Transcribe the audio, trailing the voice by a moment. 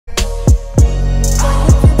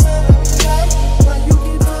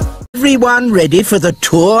everyone ready for the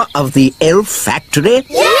tour of the elf factory?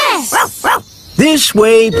 Yes! This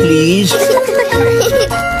way, please.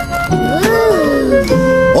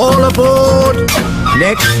 All aboard!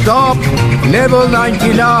 Next stop, level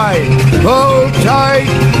 99. Hold tight.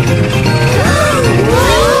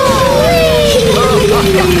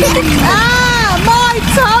 Ah, my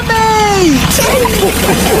tummy!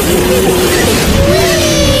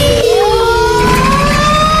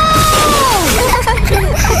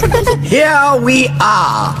 Here we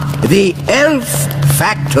are, the elf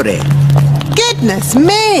factory. Goodness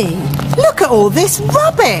me! Look at all this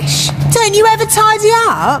rubbish! Don't you ever tidy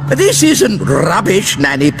up? This isn't rubbish,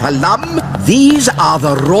 Nanny Palum. These are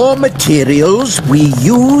the raw materials we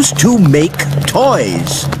use to make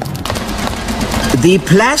toys. The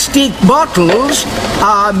plastic bottles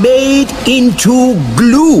are made into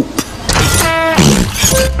gloop.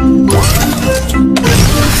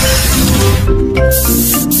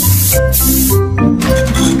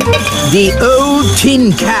 The old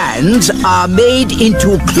tin cans are made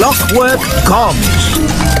into clockwork cogs.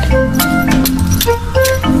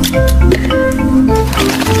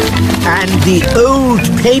 And the old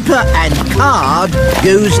paper and card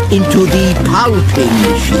goes into the pulping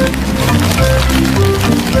machine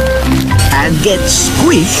and gets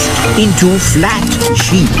squished into flat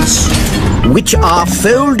sheets, which are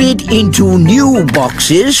folded into new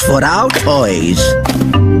boxes for our toys.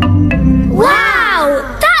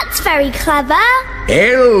 Wow! That's very clever.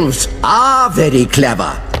 Elves are very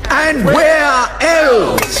clever. And we're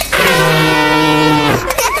elves!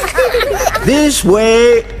 This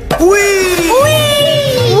way. Whee!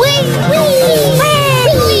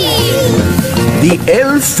 The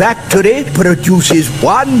elf factory produces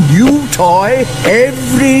one new toy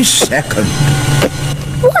every second.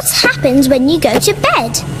 What happens when you go to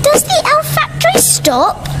bed? Does the elf factory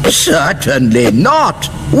stop? Certainly not.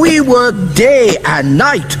 We work day and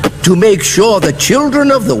night to make sure the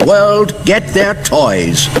children of the world get their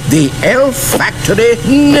toys. The elf factory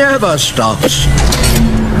never stops.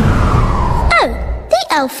 The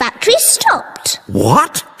elf factory stopped.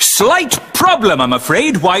 What? Slight problem, I'm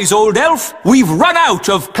afraid, wise old elf. We've run out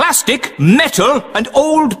of plastic, metal, and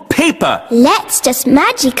old paper. Let's just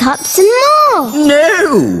magic up some more.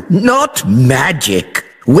 No, not magic.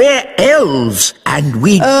 We're elves and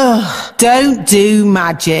we... Don't do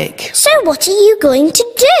magic. So what are you going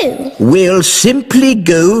to do? We'll simply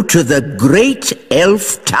go to the Great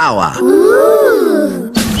Elf Tower.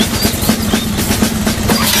 Ooh.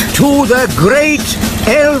 To the Great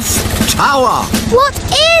Elf Tower. What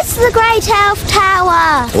is the Great Elf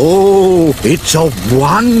Tower? Oh, it's a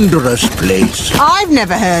wondrous place. I've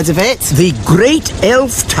never heard of it. The Great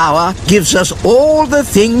Elf Tower gives us all the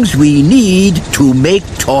things we need to make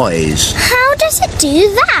toys. How does it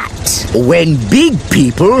do that? When big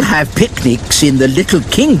people have picnics in the Little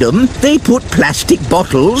Kingdom, they put plastic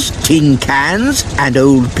bottles, tin cans, and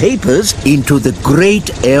old papers into the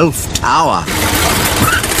Great Elf Tower.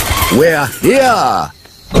 We're here.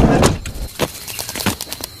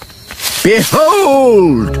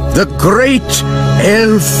 Behold, the Great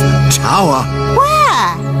Elf Tower.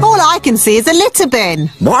 Where? All I can see is a litter bin.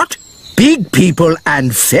 What? Big people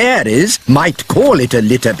and fairies might call it a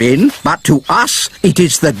litter bin, but to us it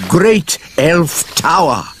is the Great Elf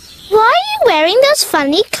Tower. Why are you wearing those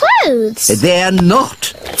funny clothes? They're not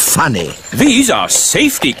funny. These are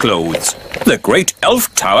safety clothes. The Great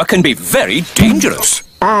Elf Tower can be very dangerous.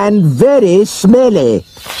 And very smelly.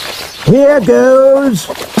 Here goes.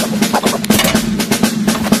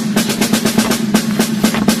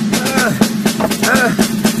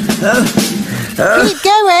 Keep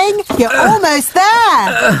going. You're almost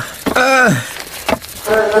there.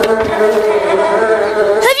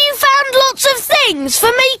 Have you found lots of things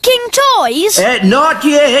for making toys? Not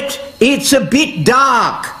yet. It's a bit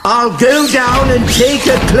dark. I'll go down and take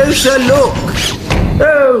a closer look.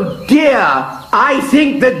 Oh dear, I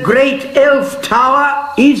think the Great Elf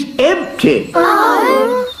Tower is empty.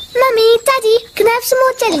 Oh. Mummy, Daddy, can I have some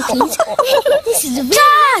more jelly, please? This is a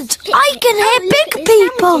Dad, I can hear big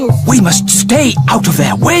people. We must stay out of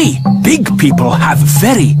their way. Big people have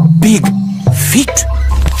very big feet.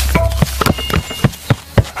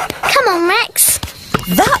 Come on, Rex.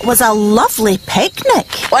 That was a lovely picnic.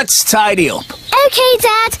 Let's tidy up. Okay,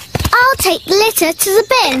 Dad. I'll take the litter to the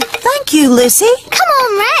bin. Thank you, Lizzie. Come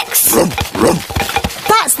on, Rex.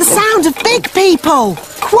 That's the sound of big people.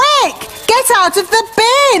 Quick, get out of the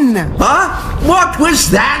bin. Huh? What was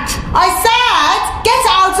that? I said, get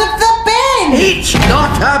out of the bin. It's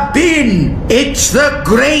not a bin. It's the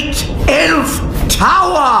Great Elf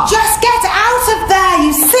Tower. Just get out of there,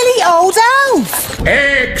 you silly old elf.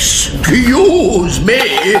 Excuse me.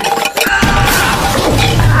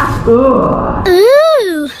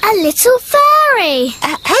 little fairy.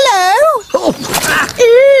 Hello? Oh,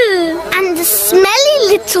 Ooh, and a smelly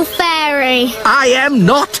little fairy. I am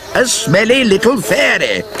not a smelly little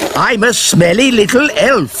fairy. I'm a smelly little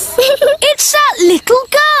elf. It's that little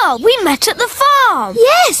girl we met at the farm.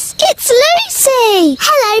 Yes, it's Lucy.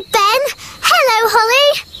 Hello, Ben. Hello,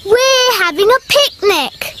 Holly. We're having a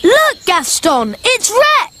picnic. Look, Gaston, it's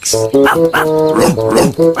Rex.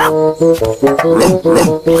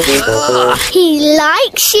 He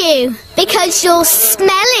likes you because you're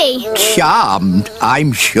smelly. Charmed,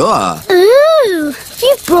 I'm sure. Ooh,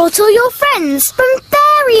 you've brought all your friends from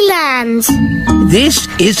Fairyland. This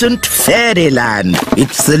isn't Fairyland.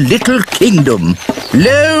 It's the Little Kingdom.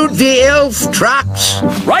 Load the elf trucks.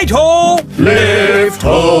 Right-ho! Lift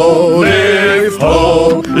ho, lift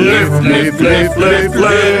ho, lift, lift, lift, lift,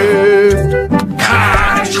 lift.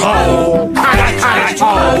 Catch ho, catch, catch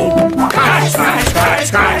ho, catch, catch,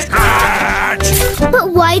 catch, catch, catch.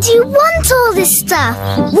 But why do you want all this stuff?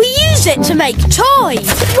 We use it to make toys.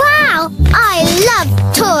 Wow, I love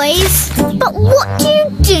toys. But what do you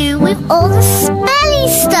do with all the smelly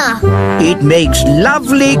stuff? It makes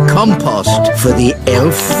lovely compost for the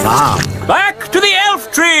elf farm. Back to the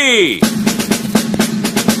elf tree!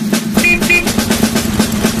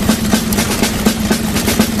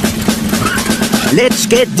 Let's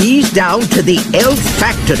get these down to the elf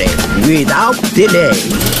factory without delay.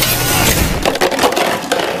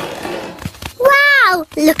 Wow,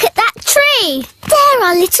 look at that tree. There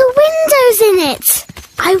are little windows in it.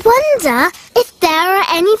 I wonder if there are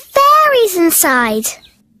any fairies inside.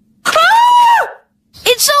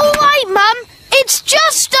 It's all right, Mum. It's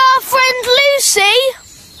just our friend Lucy.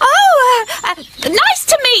 Oh, nice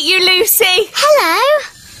to meet you, Lucy. Hello.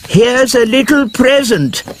 Here's a little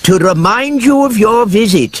present to remind you of your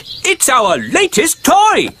visit. It's our latest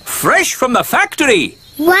toy, fresh from the factory.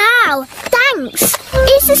 Wow, thanks.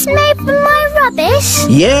 Is this made from my rubbish?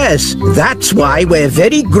 Yes, that's why we're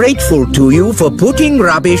very grateful to you for putting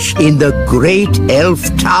rubbish in the Great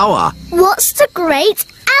Elf Tower. What's the Great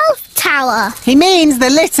Elf Tower? He means the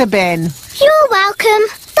litter bin. You're welcome.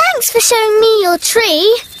 Thanks for showing me your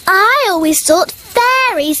tree. I always thought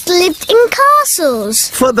fairies lived in castles.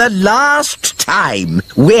 For the last time,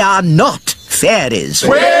 we are not fairies.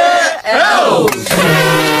 We're elves.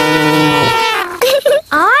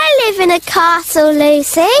 I live in a castle,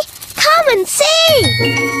 Lucy. Come and see.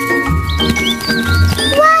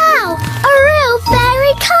 Wow, a real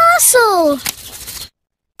fairy castle.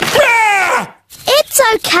 It's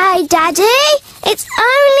okay, Daddy. It's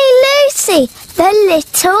only Lucy, the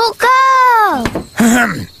little girl.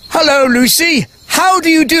 Hello, Lucy. How do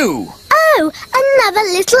you do? Oh, another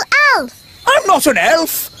little elf. I'm not an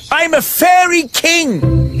elf. I'm a fairy king.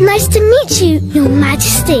 Nice to meet you, Your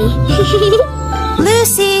Majesty.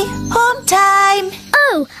 Lucy, home time.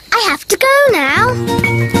 Oh, I have to go now.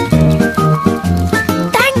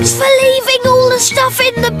 Thanks for leaving all the stuff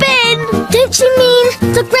in the bin. Don't you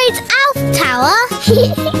mean the Great Elf Tower?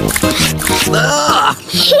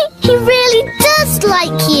 He really does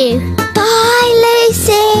like you. Bye,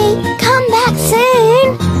 Lucy. Come back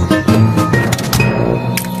soon.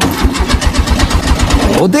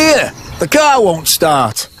 Oh dear, the car won't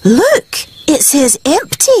start. Look, it says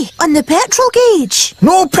empty on the petrol gauge.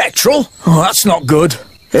 No petrol? Oh, that's not good.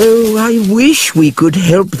 Oh, I wish we could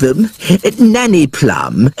help them. Nanny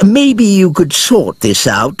Plum, maybe you could sort this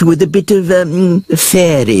out with a bit of,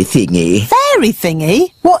 fairy thingy. Fairy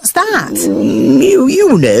thingy? What's that?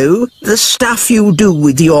 You know, the stuff you do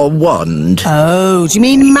with your wand. Oh, do you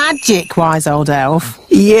mean magic, wise old elf?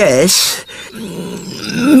 Yes.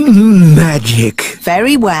 Magic.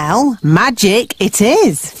 Very well, magic it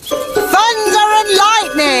is. Thunder and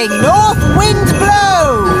lightning, north wind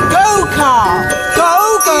blow. Go, car,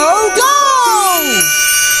 go, go, go!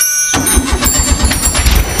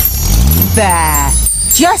 There,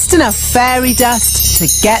 just enough fairy dust to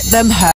get them home.